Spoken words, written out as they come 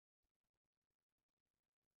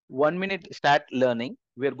1 minute start learning.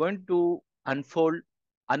 We are going to unfold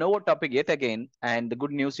ANOVA topic yet again. And the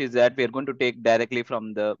good news is that we are going to take directly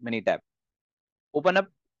from the Minitab. Open up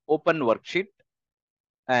open worksheet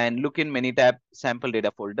and look in Minitab sample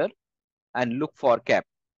data folder and look for cap.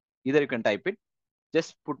 Either you can type it,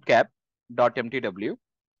 just put cap.mtw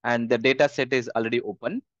and the data set is already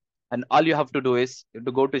open. And all you have to do is you have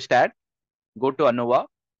to go to stat, go to ANOVA,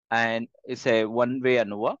 and it's a one-way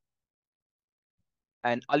ANOVA.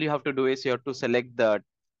 And all you have to do is you have to select the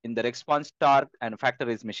in the response torque and factor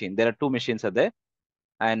is machine. There are two machines are there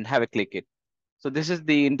and have a click it. So this is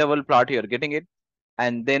the interval plot you're getting it.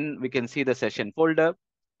 And then we can see the session folder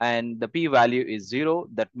and the p value is 0.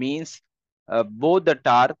 That means both the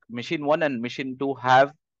torque machine 1 and machine 2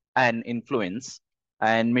 have an influence,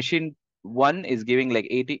 and machine 1 is giving like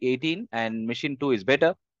 18 and machine 2 is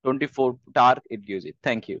better 24 torque it gives it.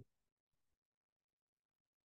 Thank you.